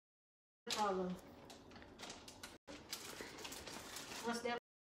Problem. What's that?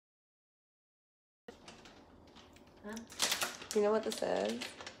 Huh? You know what this is?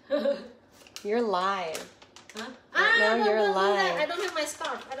 You're live. Huh? Right now you're live. I don't have my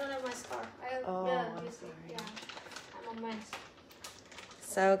scarf. Oh, yeah, I'm you see, sorry. yeah. I'm a mess.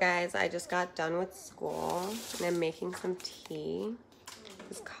 So guys, I just got done with school and I'm making some tea.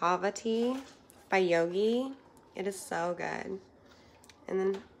 This is kava tea by Yogi. It is so good. And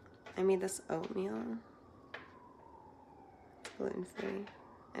then I made this oatmeal. It's gluten-free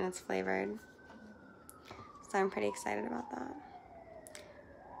and it's flavored. So I'm pretty excited about that.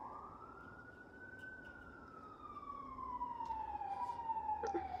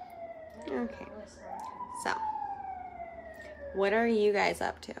 Okay, so what are you guys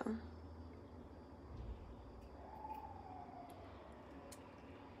up to?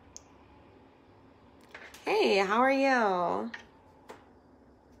 Hey, how are you?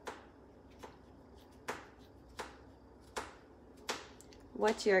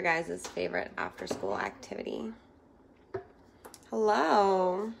 What's your guys' favorite after school activity?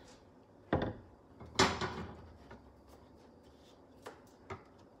 Hello.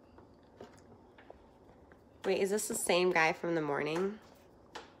 Wait, is this the same guy from the morning?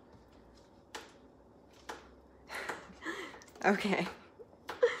 Okay.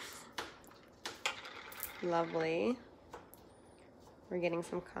 Lovely. We're getting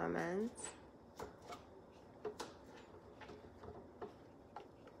some comments.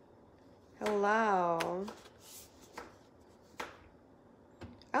 Hello.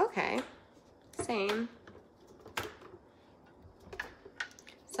 Okay. Same.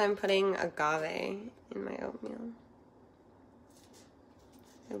 So I'm putting agave in my oatmeal.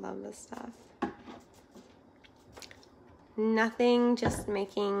 I love this stuff. Nothing, just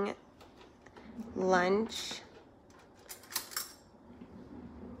making lunch.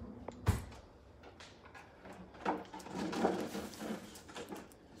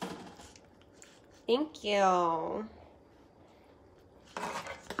 Thank you.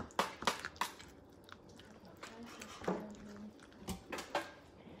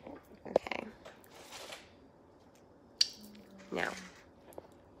 Okay. Now,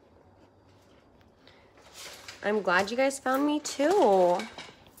 I'm glad you guys found me too.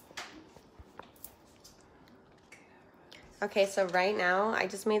 Okay, so right now I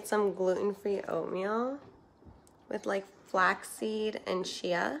just made some gluten-free oatmeal with like flaxseed and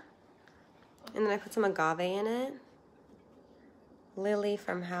chia. And then I put some agave in it. Lily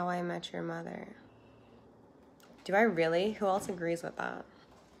from How I Met Your Mother. Do I really? Who else agrees with that?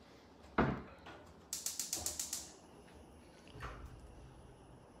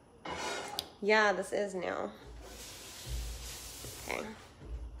 Yeah, this is new. Okay.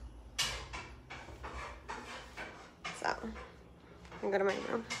 So, I'm gonna go to my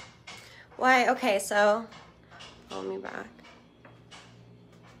room. Why? Okay, so, hold me back.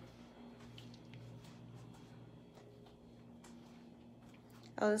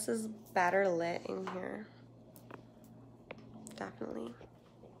 Oh, this is better lit in here. Definitely.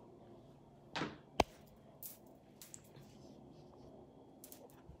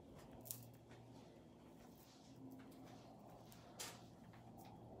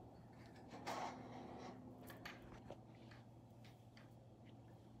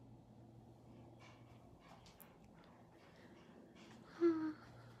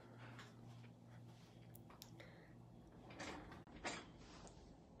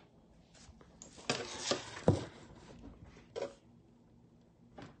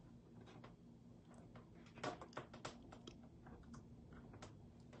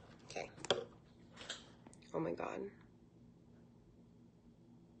 Okay. Oh my god.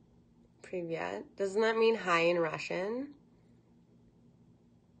 Privyet. Doesn't that mean hi in Russian?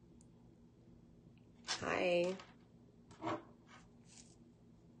 Hi.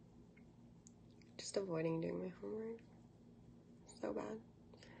 Just avoiding doing my homework. So bad.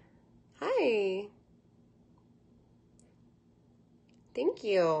 Hi. Thank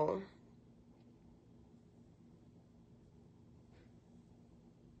you.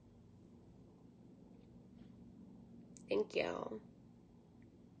 Thank you.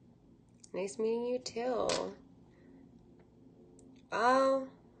 Nice meeting you too. Oh,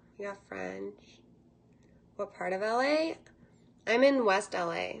 you got French. What part of LA? I'm in West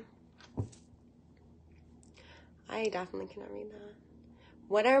LA. I definitely cannot read that.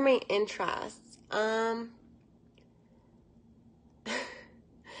 What are my interests? My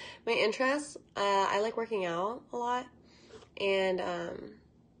interests, I like working out a lot, and I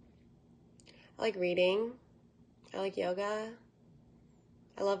like reading. I like yoga.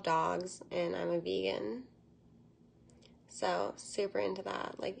 I love dogs, and I'm a vegan. So, super into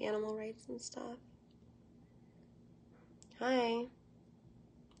that, like animal rights and stuff. Hi.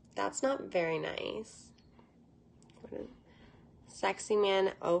 That's not very nice. Sexy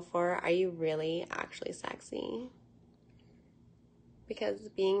man 04, are you really actually sexy? Because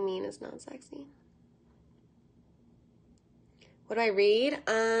being mean is not sexy. What do I read?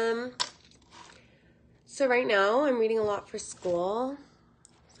 So right now I'm reading a lot for school.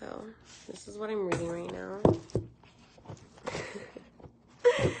 So this is what I'm reading right now.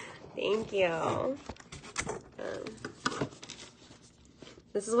 Thank you.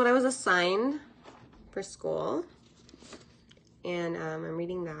 This is what I was assigned for school. And I'm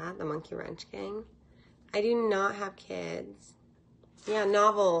reading that, The Monkey Wrench Gang. I do not have kids. Yeah,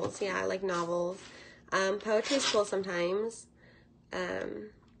 novels. Yeah, I like novels. Poetry is cool sometimes.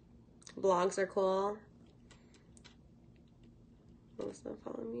 Blogs are cool. Melissa,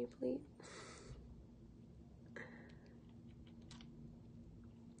 follow me, please.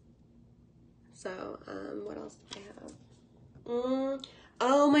 So, what else do I have?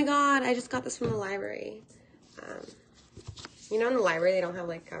 Oh my god, I just got this from the library. You know in the library they don't have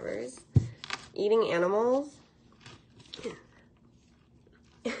like covers? Eating Animals.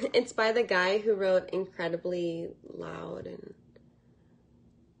 It's by the guy who wrote Incredibly Loud and...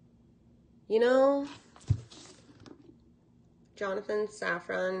 You know? Jonathan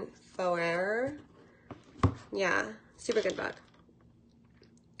Safran Foer. Yeah, super good book.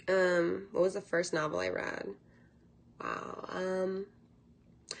 What was the first novel I read? Wow.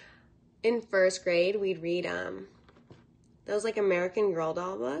 In first grade, we'd read, those, like, American Girl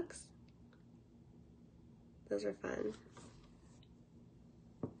doll books. Those were fun.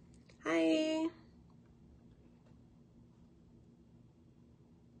 Hi.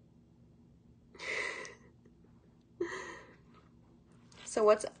 So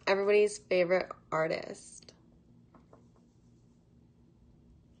what's everybody's favorite artist?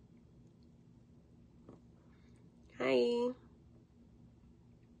 Hi.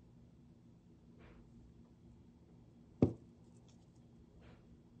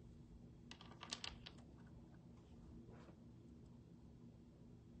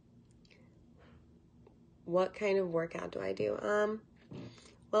 What kind of workout do I do?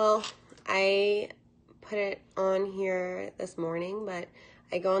 Well, I put it on here this morning, but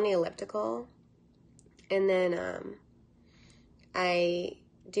I go on the elliptical, and then I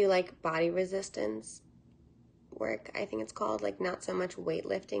do like body resistance work, I think it's called, like not so much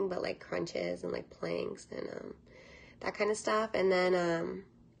weightlifting, but like crunches and like planks and that kind of stuff, and then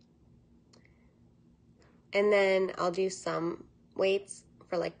I'll do some weights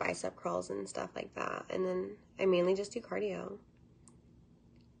for like bicep curls and stuff like that, and then I mainly just do cardio.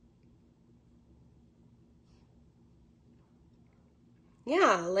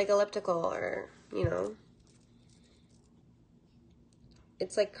 Yeah, like elliptical, or, you know,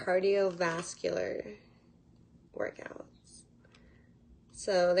 it's like cardiovascular workouts.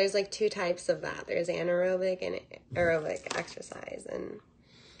 So there's like two types of that. There's anaerobic and aerobic exercise, and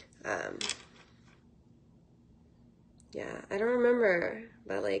yeah, I don't remember,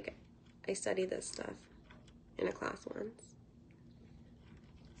 but like I studied this stuff in a class once.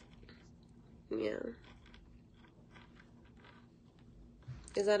 Yeah.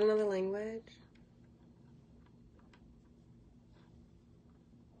 Is that another language?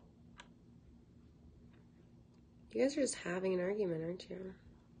 You guys are just having an argument, aren't you?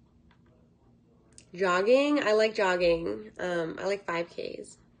 Jogging? I like jogging. I like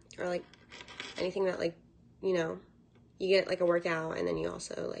 5Ks. Or like anything that, like, you know, you get like a workout and then you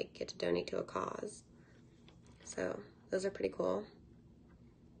also like get to donate to a cause. So those are pretty cool.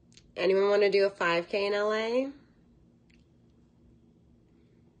 Anyone want to do a 5K in LA?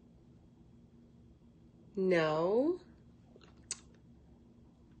 No?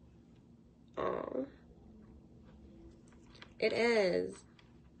 Oh. It is.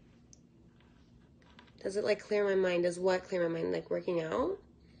 Does it like clear my mind? Does what clear my mind? Like working out?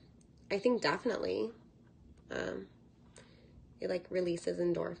 I think definitely. It like releases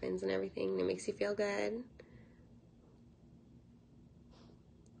endorphins and everything. It makes you feel good.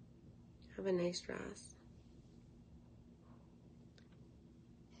 Have a nice dress. Is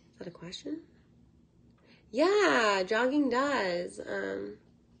that a question? Yeah, jogging does.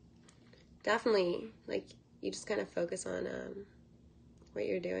 Definitely. Like you just kind of focus on what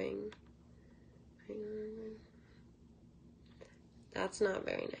you're doing. That's not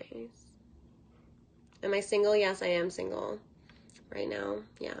very nice. Am I single? Yes, I am single right now.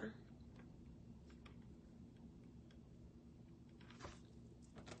 Yeah.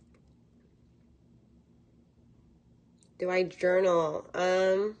 Do I journal?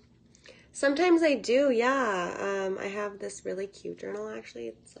 Sometimes I do, yeah. I have this really cute journal, actually.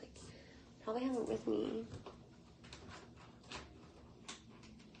 It's like, probably have it with me.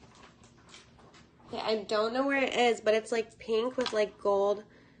 Okay, I don't know where it is, but it's like pink with like gold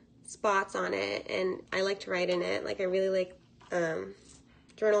spots on it, and I like to write in it. Like, I really like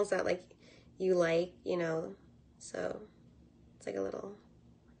journals that like you like, you know, so it's like a little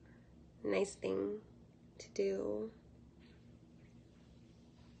nice thing to do.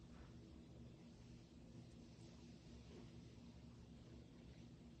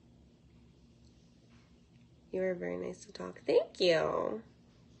 You were very nice to talk. Thank you.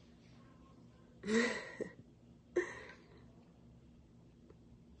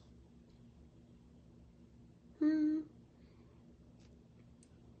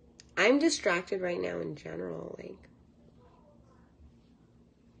 I'm distracted right now in general. Like,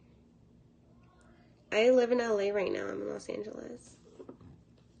 I live in LA right now. I'm in Los Angeles.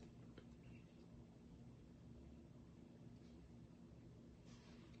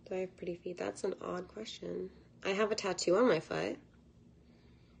 Do I have pretty feet? That's an odd question. I have a tattoo on my foot.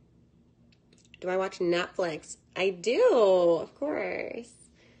 Do I watch Netflix? I do, of course.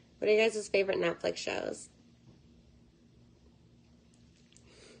 What are you guys' favorite Netflix shows?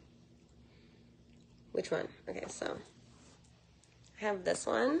 Which one? Okay, so I have this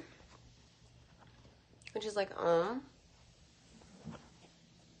one, which is like and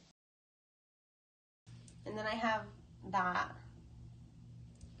then I have that.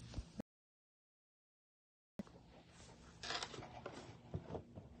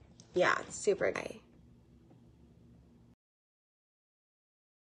 Yeah, it's super gay.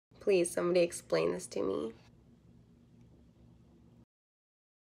 Please, somebody explain this to me.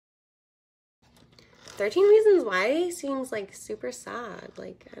 13 Reasons Why seems like super sad.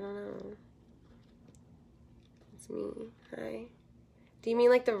 Like, I don't know. It's me. Hi. Do you mean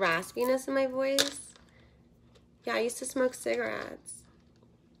like the raspiness in my voice? Yeah, I used to smoke cigarettes.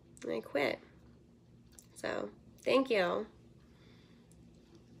 And I quit. So, thank you.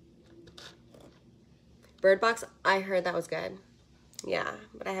 Bird Box, I heard that was good. Yeah,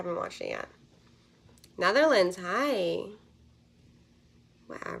 but I haven't watched it yet. Netherlands, hi.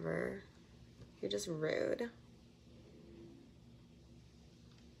 Whatever. You're just rude.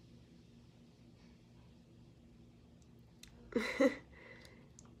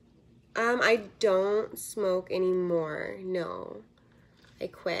 I don't smoke anymore. No. I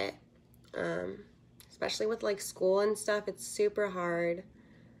quit. Especially with like school and stuff, it's super hard.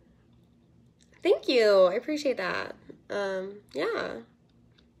 Thank you. I appreciate that. Yeah.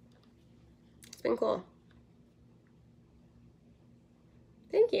 It's been cool.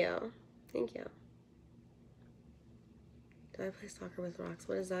 Thank you. Thank you. Do I play soccer with rocks?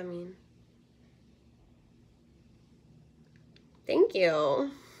 What does that mean? Thank you.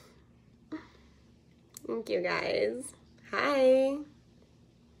 Thank you, guys. Hi.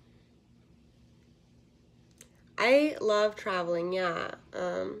 I love traveling, yeah.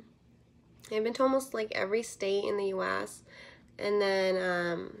 I've been to almost like every state in the US, and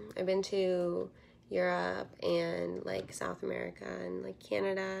then I've been to Europe and like South America and like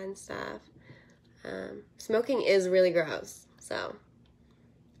Canada and stuff. Smoking is really gross, so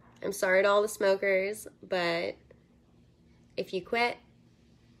I'm sorry to all the smokers, but if you quit,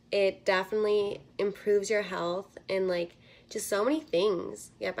 it definitely improves your health and like just so many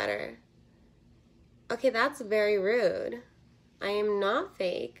things get better. Okay, that's very rude. I am not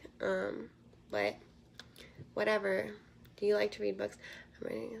fake, but whatever. Do you like to read books? I'm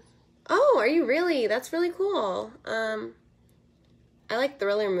reading this. Oh, are you really? That's really cool. I like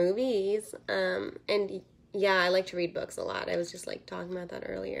thriller movies, and yeah, I like to read books a lot. I was just like talking about that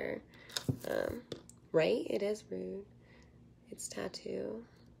earlier. Right? It is rude. It's tattoo.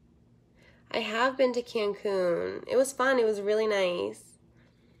 I have been to Cancun. It was fun. It was really nice.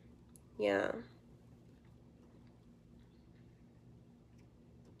 Yeah.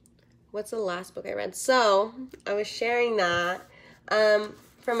 What's the last book I read? So, I was sharing that.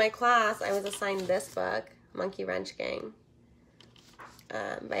 For my class, I was assigned this book, Monkey Wrench Gang,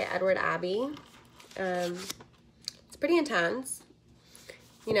 by Edward Abbey. It's pretty intense,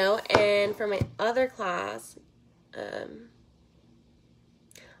 you know, and for my other class,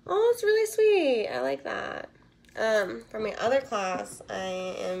 oh, it's really sweet. I like that. For my other class,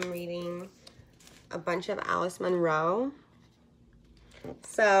 I am reading a bunch of Alice Munro.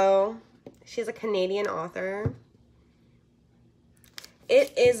 So, she's a Canadian author.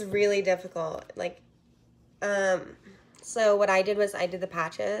 It is really difficult. Like, so what I did was I did the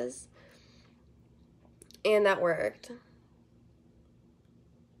patches, and that worked.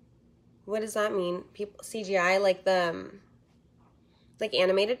 What does that mean? People, CGI, like the, like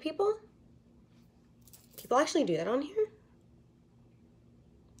animated people? people actually do that on here?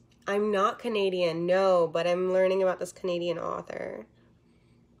 I'm not Canadian, no, but I'm learning about this Canadian author.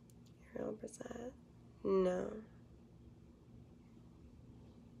 Harold Brissett. No.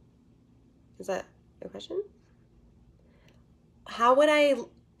 Is that a question? How would I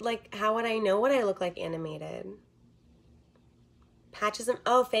know what I look like animated? Patches of,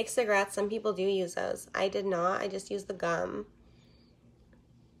 oh, fake cigarettes. Some people do use those. I did not. I just used the gum.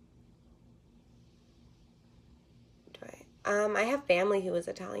 Do I have family who is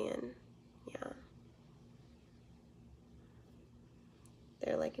Italian. Yeah.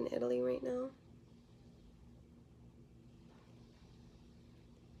 They're like in Italy right now.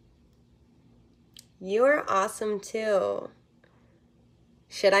 You're awesome too.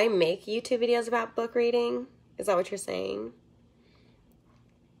 Should I make YouTube videos about book reading? Is that what you're saying?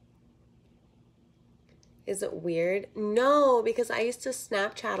 Is it weird? No, because I used to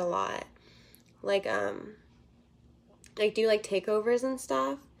Snapchat a lot. Like do like takeovers and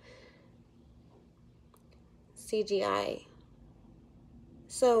stuff. CGI.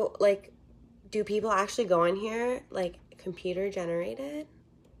 So, like, do people actually go in here, like, computer generated?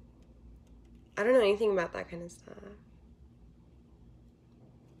 I don't know anything about that kind of stuff.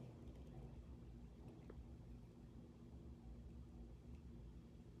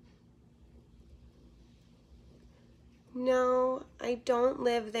 No, I don't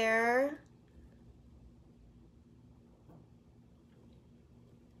live there.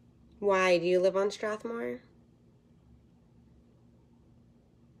 Why? Do you live on Strathmore?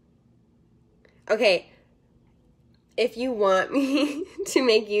 Okay, if you want me to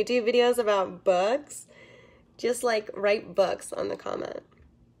make YouTube videos about books, just like write books on the comment.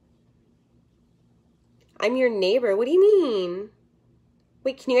 I'm your neighbor. What do you mean?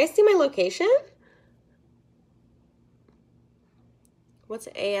 Wait, can you guys see my location? What's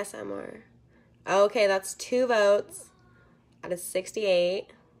ASMR? Okay, that's 2 votes out of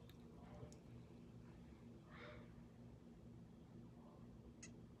 68.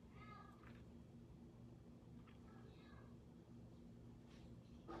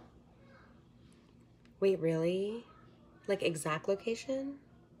 Wait, really? Like exact location?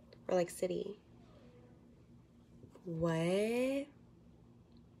 Or like city? What? Wait,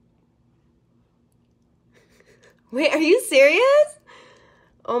 are you serious?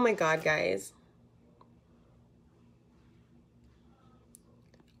 Oh my God, guys.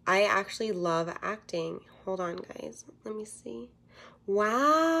 I actually love acting. Hold on, guys. Let me see.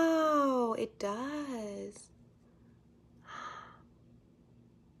 Wow, it does.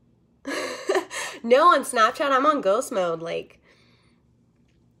 No, on Snapchat, I'm on ghost mode. Like,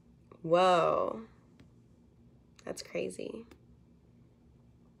 whoa. That's crazy.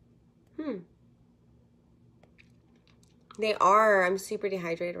 They are. I'm super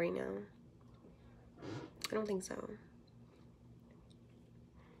dehydrated right now. I don't think so.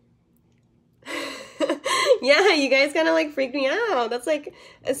 Yeah, you guys kind of like freaked me out. That's like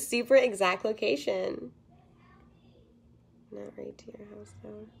a super exact location. Not right to your house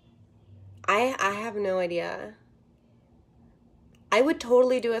though. I have no idea. I would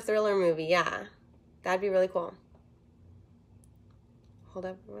totally do a thriller movie, yeah. That'd be really cool. Hold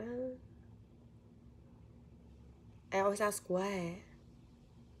up, what? I always ask what?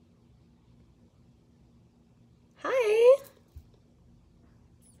 Hi.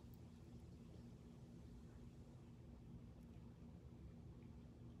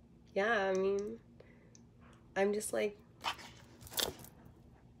 Yeah, I mean, I'm just like,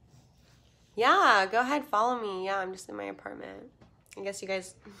 yeah, go ahead, follow me. Yeah, I'm just in my apartment. I guess you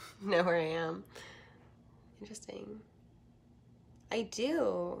guys know where I am. Interesting. I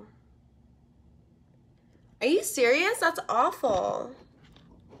do. Are you serious? That's awful.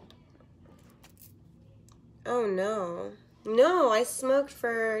 Oh, no. No, I smoked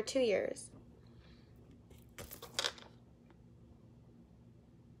for 2 years.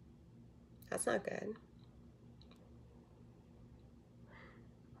 That's not good.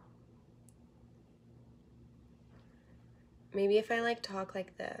 Maybe if I like talk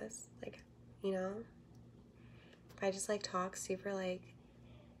like this, like, you know, if I just like talk super like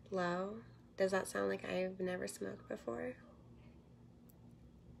low, does that sound like I've never smoked before?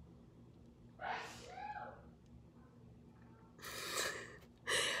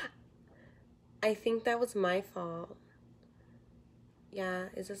 I think that was my fault. Yeah,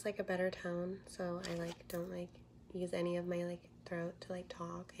 is this like a better tone? So I like don't like use any of my like throat to like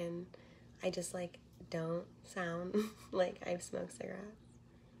talk, and I just like don't sound like I've smoked cigarettes.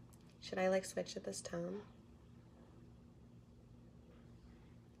 Should I like switch to this tone?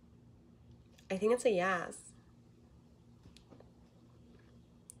 I think it's a yes.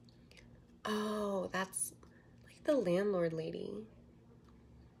 Oh, that's The landlord lady.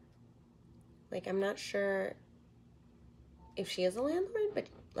 Like, I'm not sure if she is a landlord, but,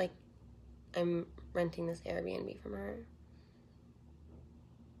 like, I'm renting this Airbnb from her.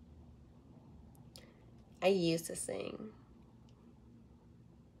 I used to sing.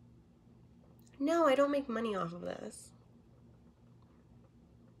 No, I don't make money off of this.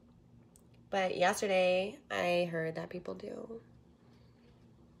 But yesterday, I heard that people do.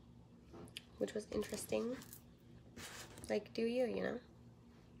 Which was interesting. Like, do you, you know?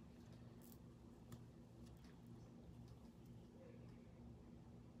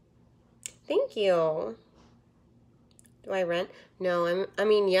 Thank you. Do I rent? No, I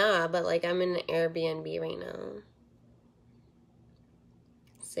mean, yeah, but like I'm in an Airbnb right now.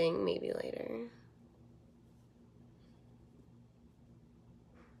 Sing maybe later.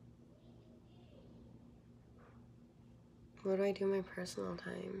 What do I do in my personal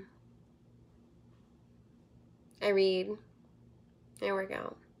time? I read. I work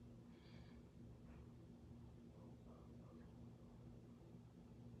out.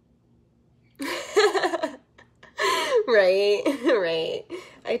 Right, right.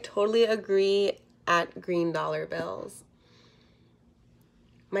 I totally agree at green dollar bills.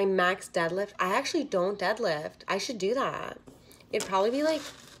 My max deadlift, I actually don't deadlift. I should do that. It'd probably be like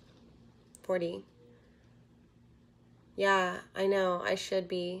 40. Yeah, I know. I should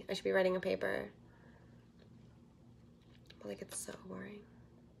be writing a paper. But like it's so boring.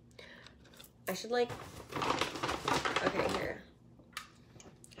 I should like, okay, here.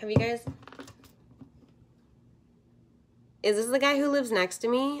 Have you guys, is this the guy who lives next to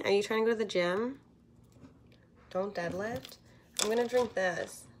me? Are you trying to go to the gym? Don't deadlift. I'm gonna drink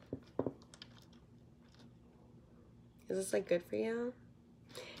this. Is this like good for you?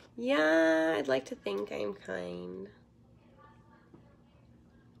 Yeah, I'd like to think I'm kind.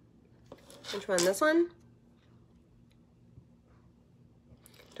 Which one? This one?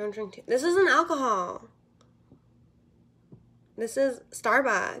 Don't drink too. This isn't alcohol. This is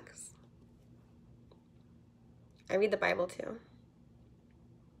Starbucks. I read the Bible too.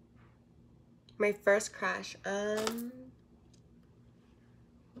 My first crush. I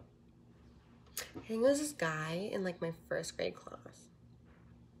think it was this guy in like my first grade class.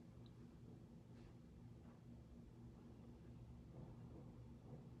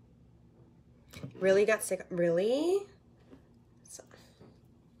 Really got sick. Really? So,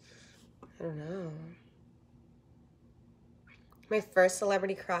 I don't know. My first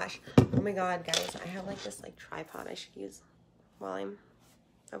celebrity crush. Oh my god, guys. I have like this like tripod I should use while I'm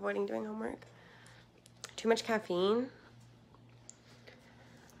avoiding doing homework. Too much caffeine?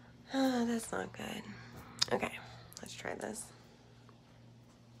 Oh, that's not good. Okay, let's try this.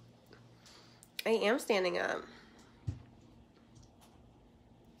 I am standing up.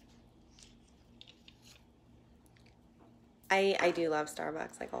 I do love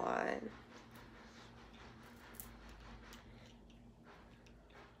Starbucks like a lot.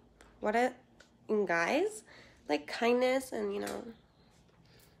 What it, and guys, like kindness and, you know,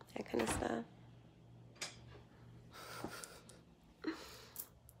 that kind of stuff.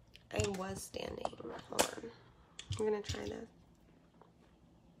 I was standing. Hold on. I'm gonna try this.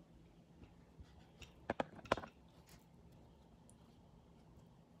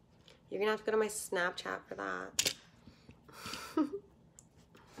 You're gonna have to go to my Snapchat for that.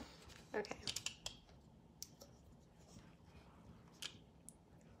 Okay.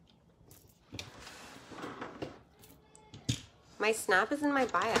 My Snap is in my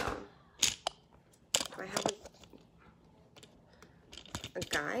bio. Do I have a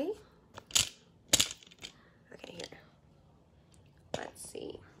guy? Okay, here. Let's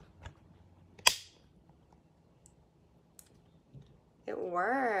see. It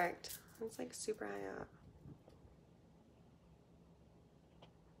worked. It's like super high up.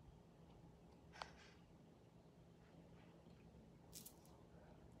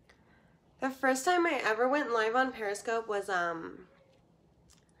 The first time I ever went live on Periscope was, I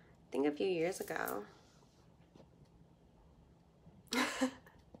think a few years ago.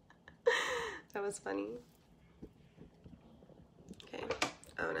 That was funny. Okay.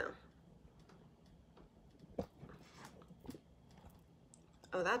 Oh no.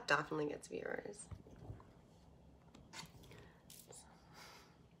 Oh, that definitely gets viewers.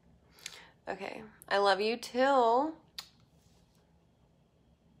 Okay. I love you too.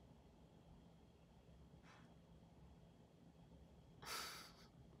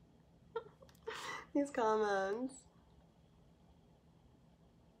 These comments.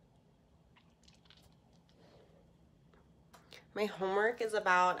 My homework is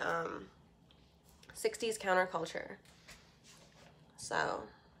about 60s counterculture. So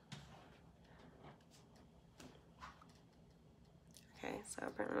So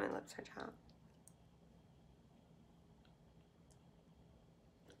apparently my lips are chapped.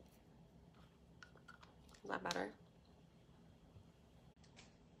 Is that better?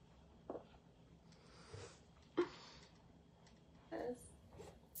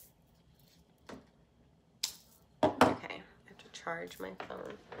 Okay, I have to charge my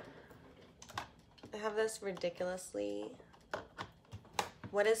phone. I have this ridiculously,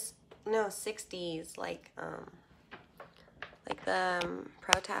 what is, no, 60s, like the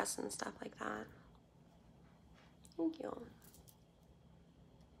protests and stuff like that. Thank you.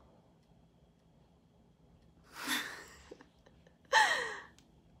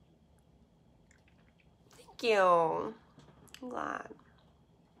 Thank you. I'm glad.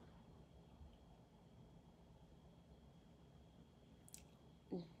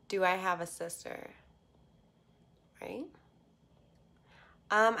 Do I have a sister? Right?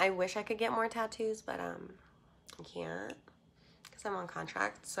 I wish I could get more tattoos, but I can't because I'm on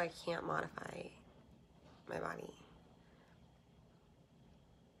contract, so I can't modify my body.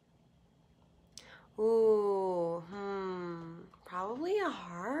 Ooh, probably a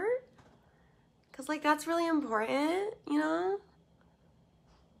heart, because like that's really important, you know?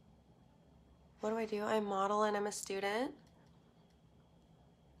 What do? I model and I'm a student.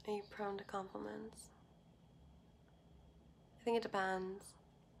 Are you prone to compliments? I think it depends.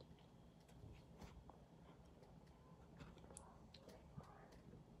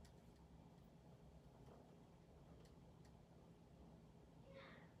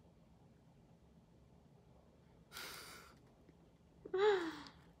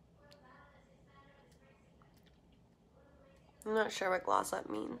 I'm not sure what gloss up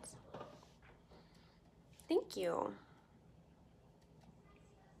means. Thank you.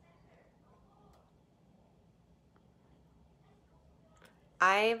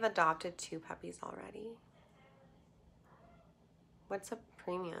 I've adopted 2 puppies already. What's a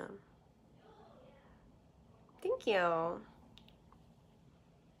premium? Thank you.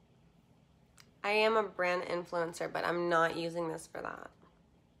 I am a brand influencer, but I'm not using this for that.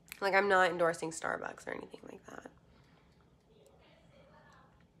 Like, I'm not endorsing Starbucks or anything like that.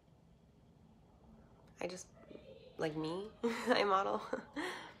 I just, like me, I model.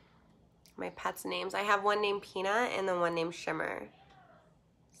 My pets' names. I have one named Peanut and then one named Shimmer.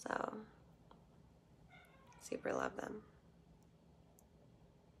 So, super love them.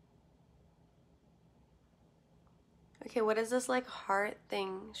 Okay, what is this like heart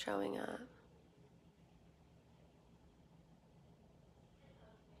thing showing up?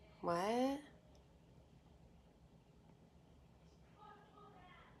 What?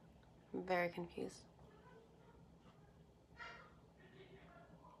 I'm very confused.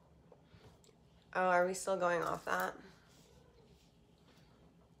 Oh, are we still going off that?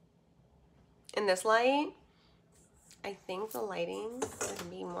 In this light, I think the lighting would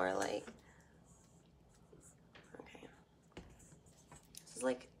be more like, okay. This is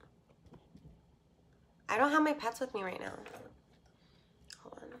like, I don't have my pets with me right now.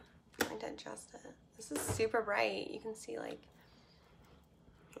 Hold on, I'm trying to adjust it. This is super bright. You can see like,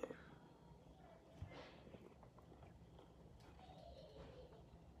 here.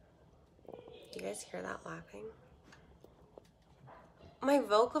 Do you guys hear that laughing? My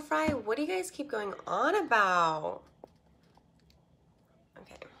vocal fry, what do you guys keep going on about?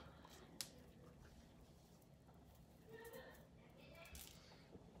 Okay.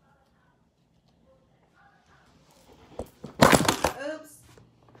 Oops.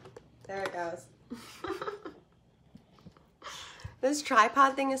 There it goes. This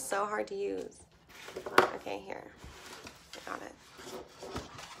tripod thing is so hard to use. Okay, here. I got it.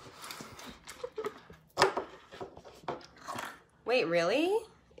 Wait, really?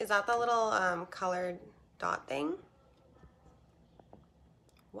 Is that the little colored dot thing?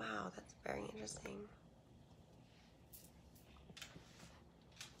 Wow, that's very interesting.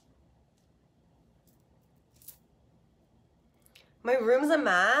 My room's a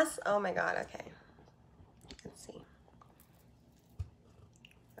mess? Oh my god, okay. Let's see.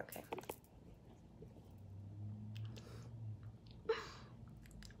 Okay.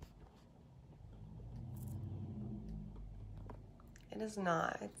 It is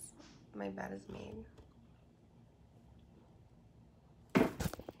not. It's, my bed is made.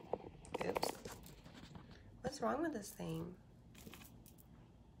 Oops. What's wrong with this thing?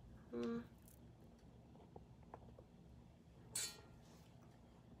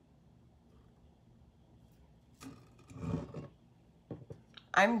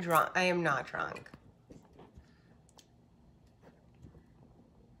 I'm drunk. I am not drunk.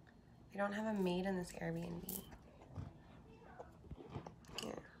 I don't have a maid in this Airbnb.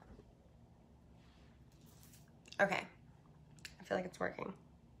 Here. Okay. I feel like it's working.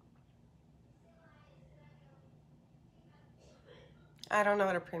 I don't know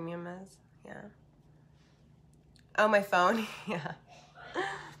what a premium is. Yeah. Oh, my phone? Yeah.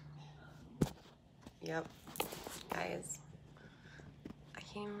 Yep. Guys, I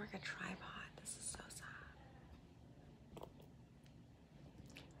can't even work a tripod. This is so sad.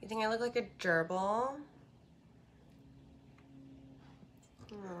 You think I look like a gerbil?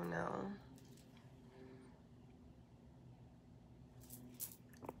 Oh, no.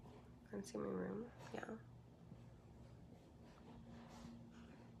 Can see my room? Yeah.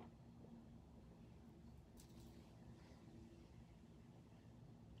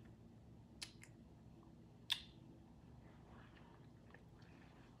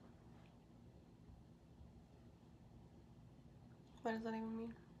 What does that even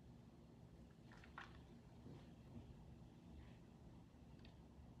mean?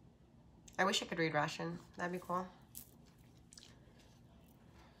 I wish I could read Russian. That'd be cool.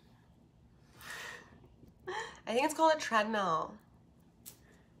 I think it's called a treadmill.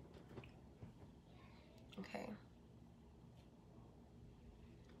 Okay.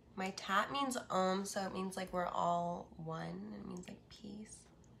 My tat means so it means like we're all one. It means like peace.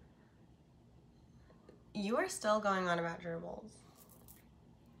 You are still going on about gerbils.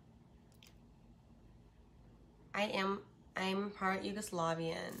 I'm part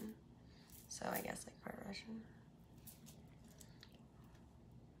Yugoslavian, so I guess like part Russian.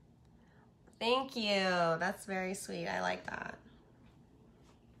 Thank you. That's very sweet. I like that.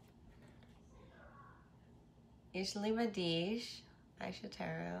 Ishli Badish,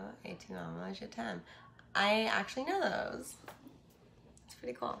 Aishatero, Etimama, Shatem. I actually know those. It's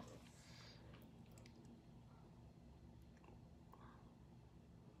pretty cool.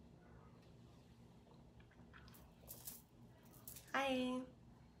 Hi.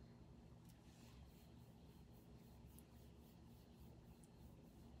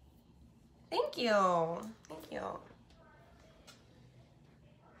 Thank you. Thank you.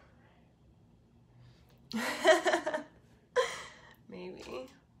 Maybe.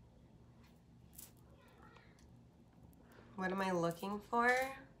 What am I looking for?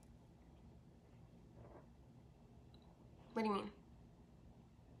 What do you mean?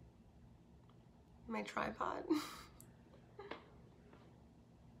 My tripod?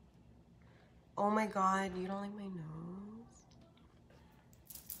 Oh my god, you don't like my nose?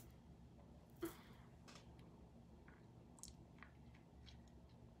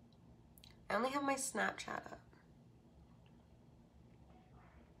 I only have my Snapchat up.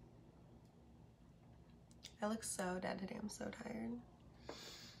 I look so dead today. I'm so tired.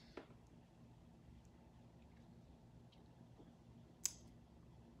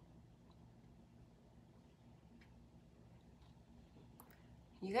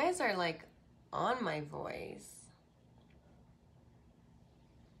 You guys are like on my voice.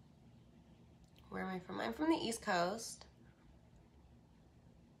 Where am I from? I'm from the East Coast.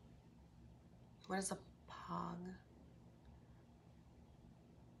 What is a pog?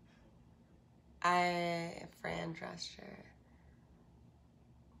 Fran Drescher.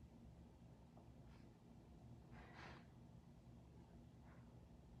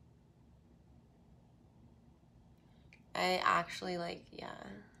 I actually like, yeah,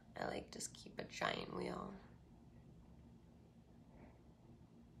 I like just keep a giant wheel.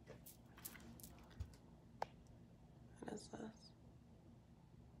 What is this?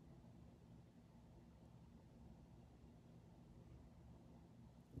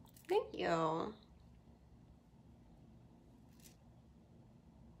 Thank you.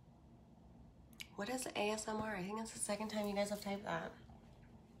 What is ASMR? I think it's the second time you guys have typed that.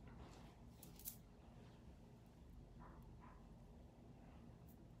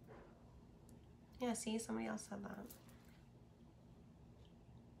 Yeah, see, somebody else said that.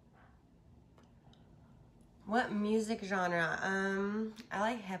 What music genre? I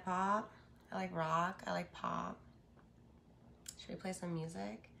like hip hop. I like rock. I like pop. Should we play some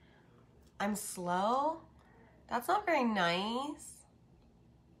music? I'm slow? That's not very nice.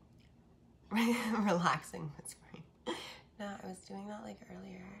 Relaxing whispering. No, I was doing that like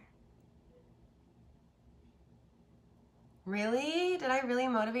earlier. Really? Did I really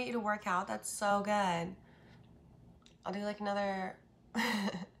motivate you to work out? That's so good. I'll do like another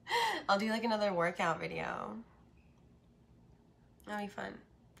I'll do like another workout video. That'll be fun.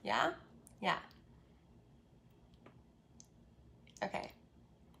 Yeah? Yeah. Okay.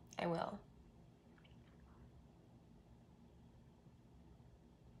 I will.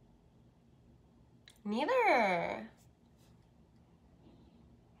 Neither.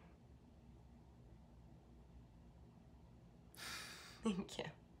 Thank you.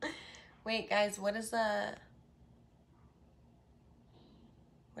 Wait, guys, what is the...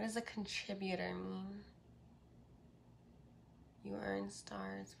 What does a contributor mean? You earn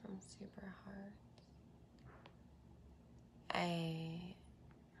stars from super hearts.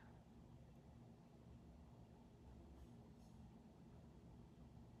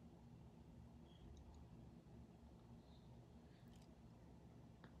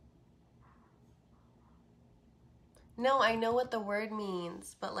 No, I know what the word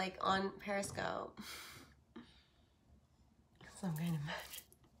means, but like on Periscope. So I'm kind of mad.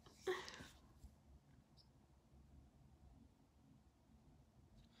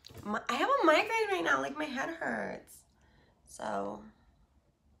 I have a migraine right now, like my head hurts. So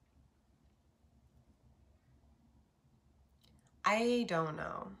I don't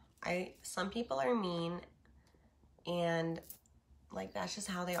know. Some people are mean and like that's just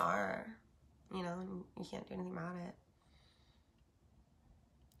how they are. You know, you can't do anything about it.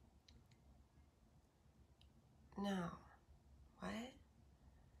 No. What?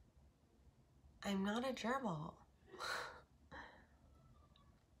 I'm not a gerbil.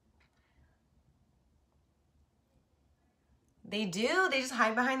 They do. They just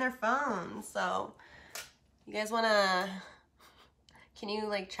hide behind their phones. So, you guys wanna... Can you,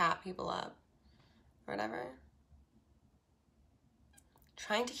 like, chat people up? Or whatever?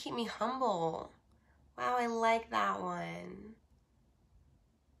 Trying to keep me humble. Wow, I like that one.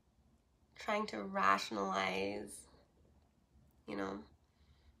 Trying to rationalize, you know,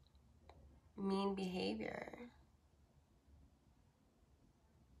 mean behavior.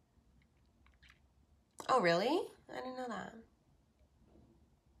 Oh, really? I didn't know that.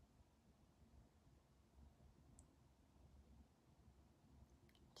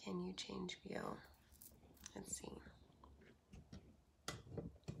 Can you change view? Let's see.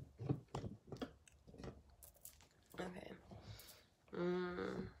 Okay.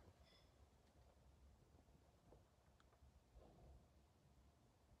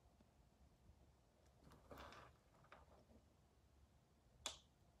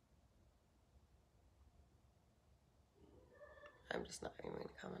 I'm just not even going to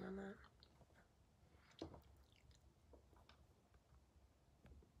comment on that.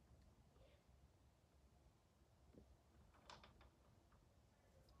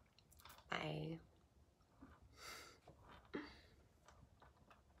 Bye.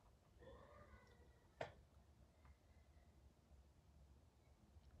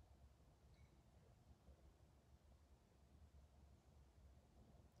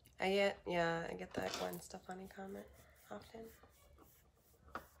 I get that Gwen Stefani comment often.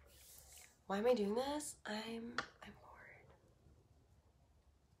 Why am I doing this? I'm bored.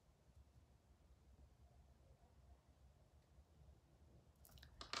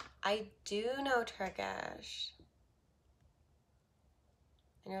 I do know Turkish.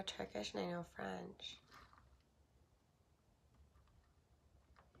 I know Turkish and I know French.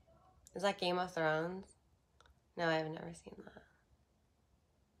 Is that Game of Thrones? No, I've never seen that.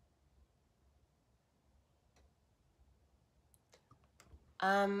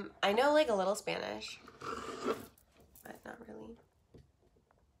 I know like a little Spanish, but not really.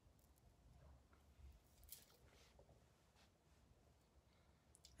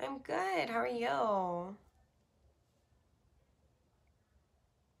 I'm good. How are you?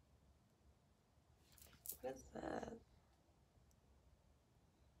 What is that?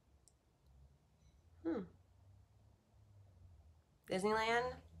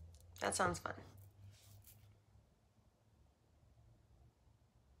 Disneyland? That sounds fun.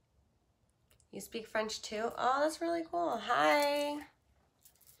 You speak French too? Oh, that's really cool. Hi.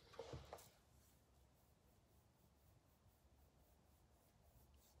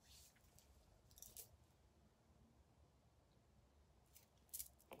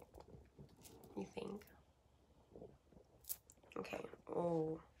 You think? Okay.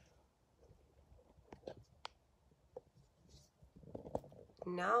 Oh.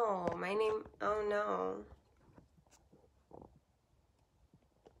 No, my name, oh no.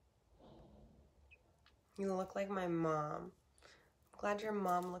 You look like my mom. I'm glad your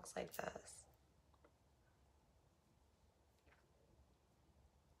mom looks like this.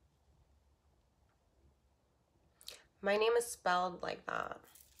 My name is spelled like that.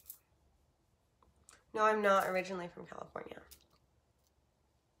 No, I'm not originally from California.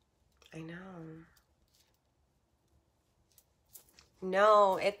 I know.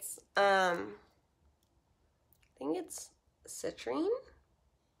 No, it's, I think it's citrine.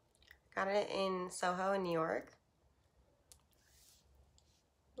 Got it in Soho in New York.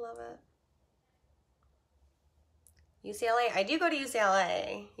 Love it. UCLA, I do go to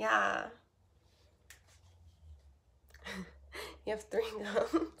UCLA, yeah. You have 3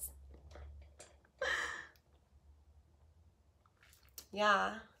 gums.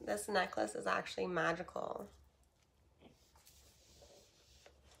 Yeah, this necklace is actually magical.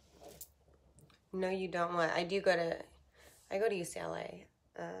 No, you don't want. I go to UCLA.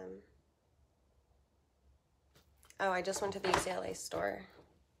 Oh, I just went to the UCLA store.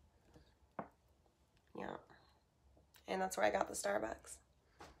 Yeah. And that's where I got the Starbucks.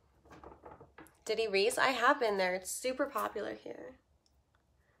 Diddy Reese? I have been there. It's super popular here.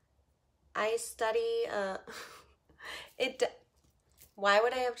 I study, why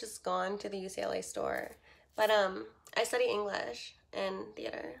would I have just gone to the UCLA store? But, I study English and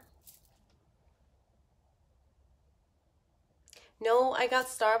theater. No, I got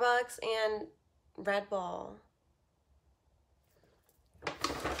Starbucks and Red Bull.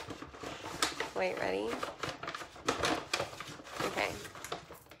 Wait, ready? Okay.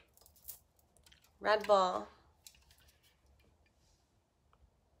 Red Bull.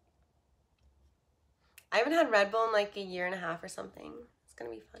 I haven't had Red Bull in like a year and a half or something. It's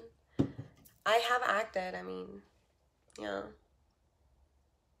gonna be fun. I have acted, I mean, yeah.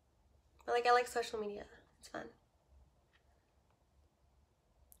 But like, I like social media. It's fun.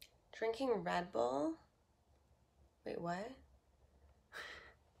 Drinking Red Bull? Wait, what?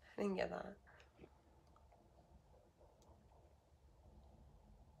 I didn't get that.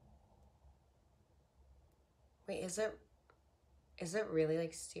 Wait, is it really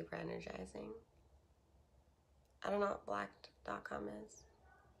like super energizing? I don't know what blacked.com is.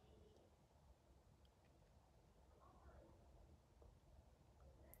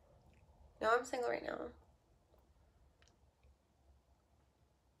 No, I'm single right now.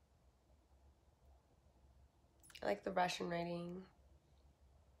 I like the Russian writing.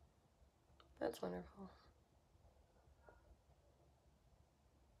 That's wonderful.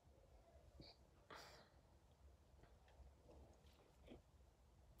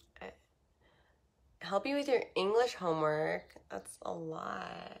 Help you with your English homework. That's a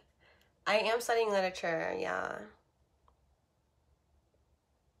lot. I am studying literature, yeah.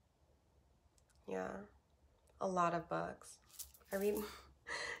 Yeah. A lot of books. I read,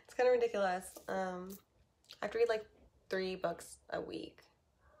 it's kind of ridiculous. I have to read like 3 books a week.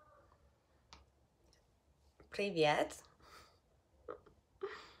 Привет.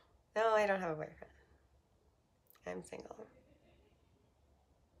 No, I don't have a boyfriend. I'm single.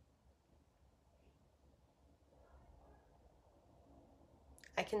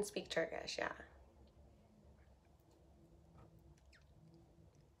 I can speak Turkish, yeah.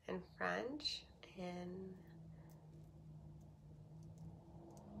 And French, and...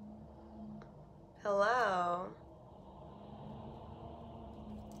 Hello.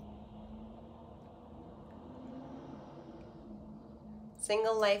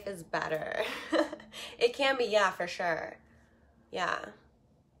 Single life is better. It can be, yeah, for sure. Yeah.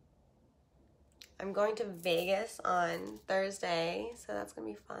 I'm going to Vegas on Thursday, so that's gonna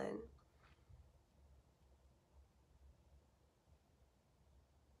be fun.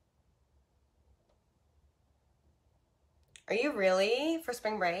 Are you really? For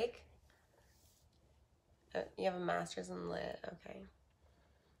spring break? You have a master's in lit, okay.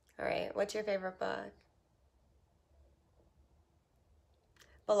 All right, what's your favorite book?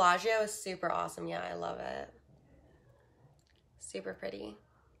 Bellagio is super awesome, yeah, I love it. Super pretty.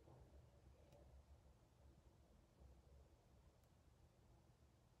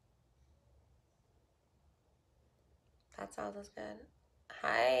 That sounds good.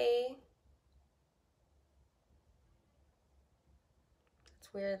 Hi.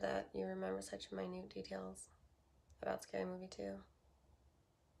 It's weird that you remember such minute details about Scary Movie 2.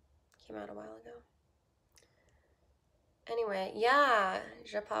 Came out a while ago. Anyway, yeah,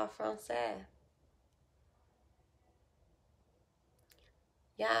 je parle français.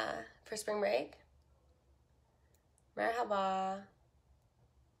 Yeah, for spring break. Merhaba.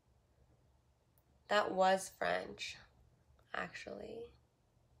 That was French, actually.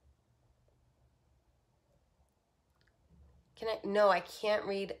 No, I can't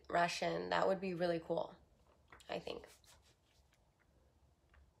read Russian. That would be really cool, I think.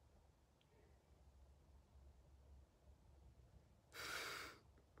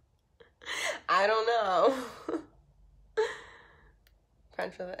 I don't know.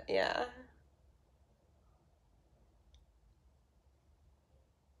 French with it, yeah.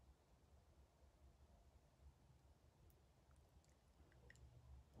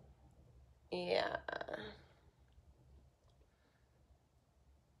 Yeah.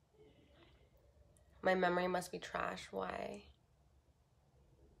 My memory must be trash. Why?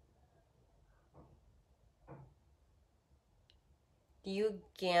 Do you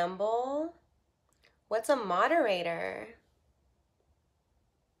gamble? What's a moderator?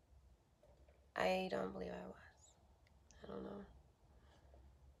 I don't believe I was. I don't know.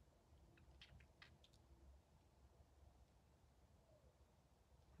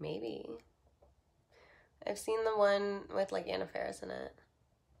 Maybe. I've seen the one with like Anna Faris in it.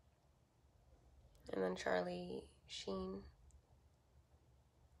 And then Charlie Sheen.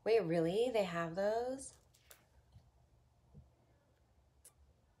 Wait, really? They have those?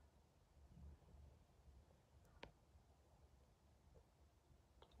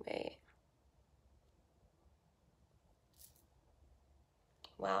 Wait.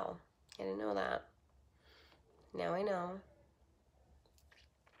 Wow. I didn't know that. Now I know.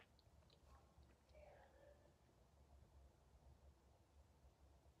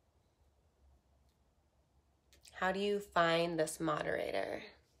 How do you find this moderator?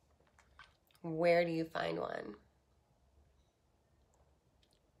 Where do you find one?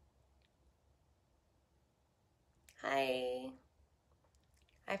 Hi.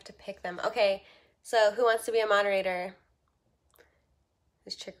 I have to pick them. Okay, so who wants to be a moderator?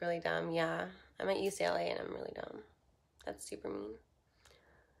 This chick really dumb. Yeah, I'm at UCLA and I'm really dumb. That's super mean.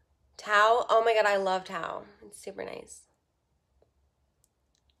 Tao. Oh my god, I love Tao. It's super nice.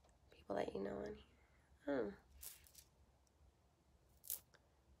 People that you know on here.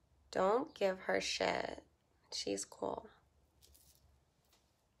 Don't give her shit. She's cool.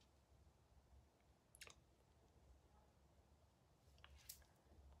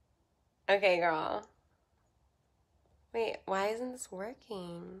 Okay, girl. Wait, why isn't this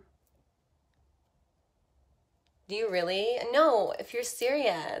working? Do you really? No, if you're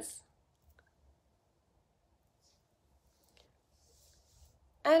serious.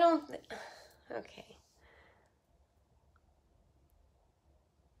 I don't... Okay.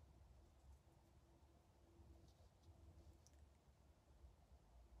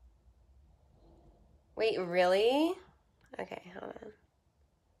 Wait, really? Okay, hold on.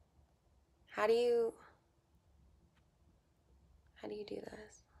 How do you do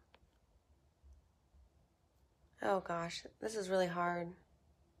this? Oh gosh, this is really hard.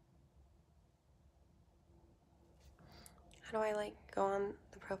 How do I like go on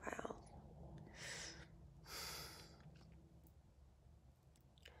the profile?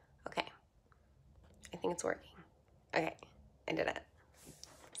 Okay. I think it's working. Okay, I did it.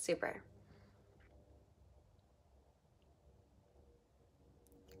 Super.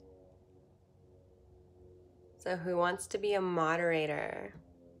 So who wants to be a moderator?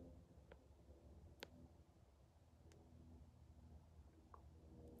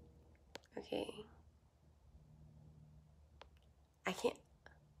 Okay. I can't.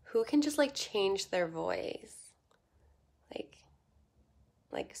 Who can just like change their voice?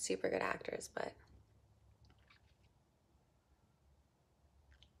 Like super good actors, but.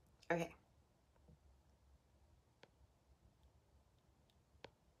 Okay.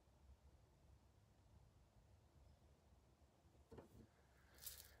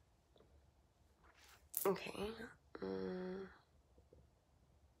 Okay.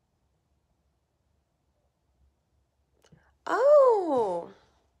 Oh!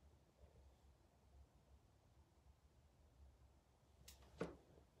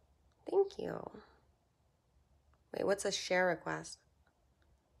 Thank you. Wait, what's a share request?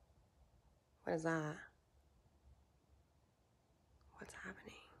 What is that? What's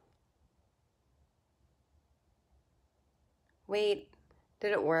happening? Wait,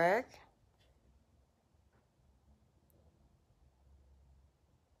 did it work?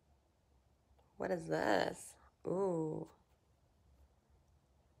 What is this? Ooh.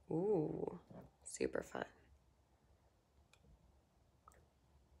 Ooh. Super fun.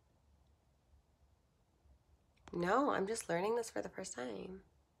 No, I'm just learning this for the first time.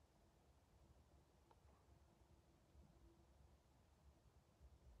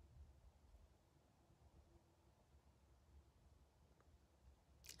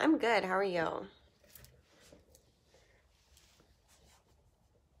 I'm good. How are you?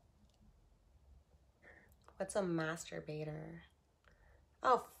 What's a masturbator?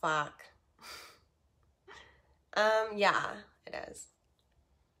 Oh, fuck. Yeah, it is.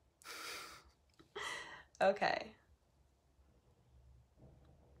 Okay.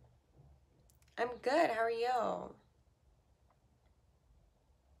 I'm good. How are you?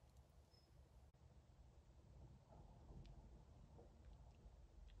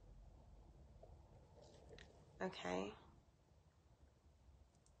 Okay.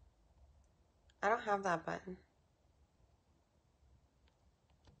 I don't have that button.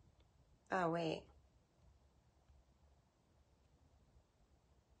 Oh, wait.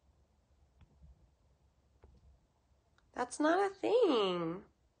 That's not a thing.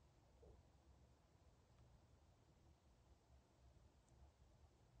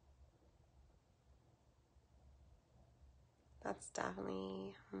 That's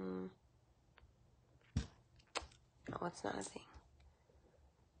definitely, no, it's not a thing.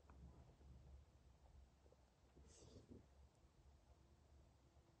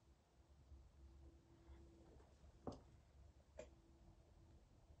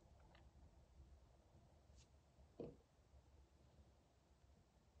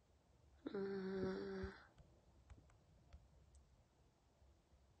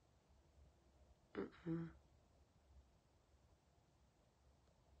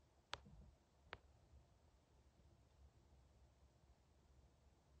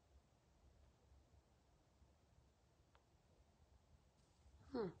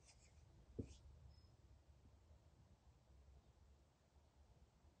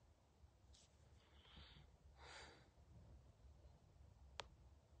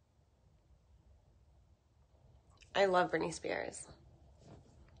 I love Britney Spears.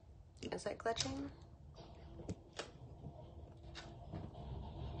 Is it glitching?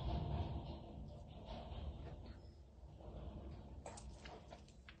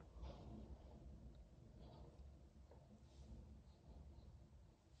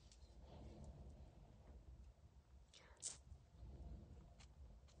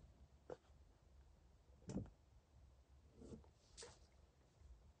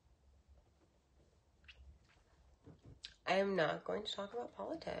 I am not going to talk about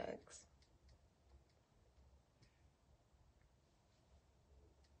politics.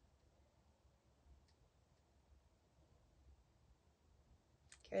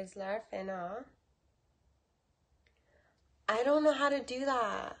 Here's Larfina. I don't know how to do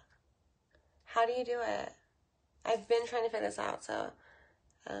that. How do you do it? I've been trying to figure this out, so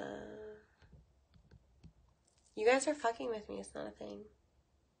you guys are fucking with me. It's not a thing.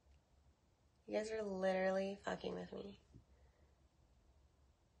 You guys are literally fucking with me.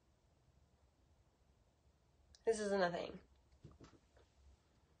 This isn't a thing.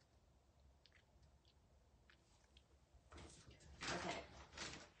 Okay.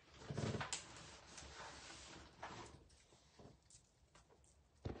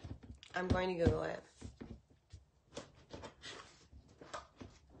 I'm going to Google it.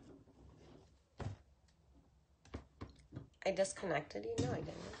 I disconnected you? No, I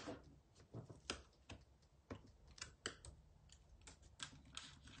didn't.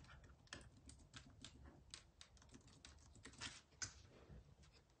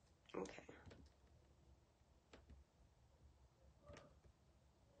 Okay.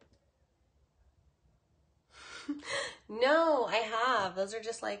 No, I have. Those are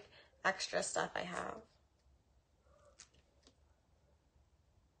just like extra stuff I have.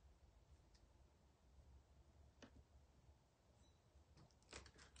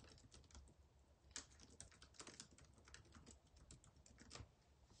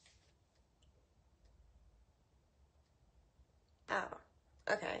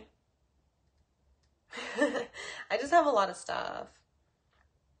 Oh, okay. I just have a lot of stuff.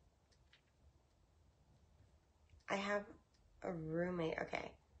 I have a roommate.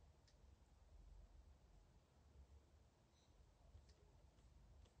 Okay.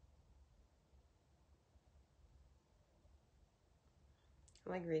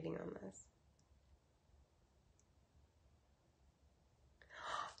 I'm like reading on this.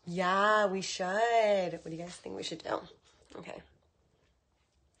 Yeah, we should. What do you guys think we should do? Okay.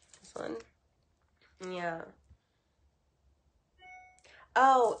 This one. Yeah.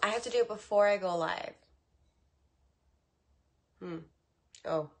 Oh, I have to do it before I go live.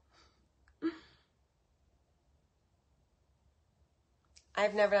 Oh.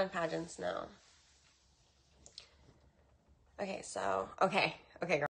 I've never done pageants, no. Okay, so, okay, girl.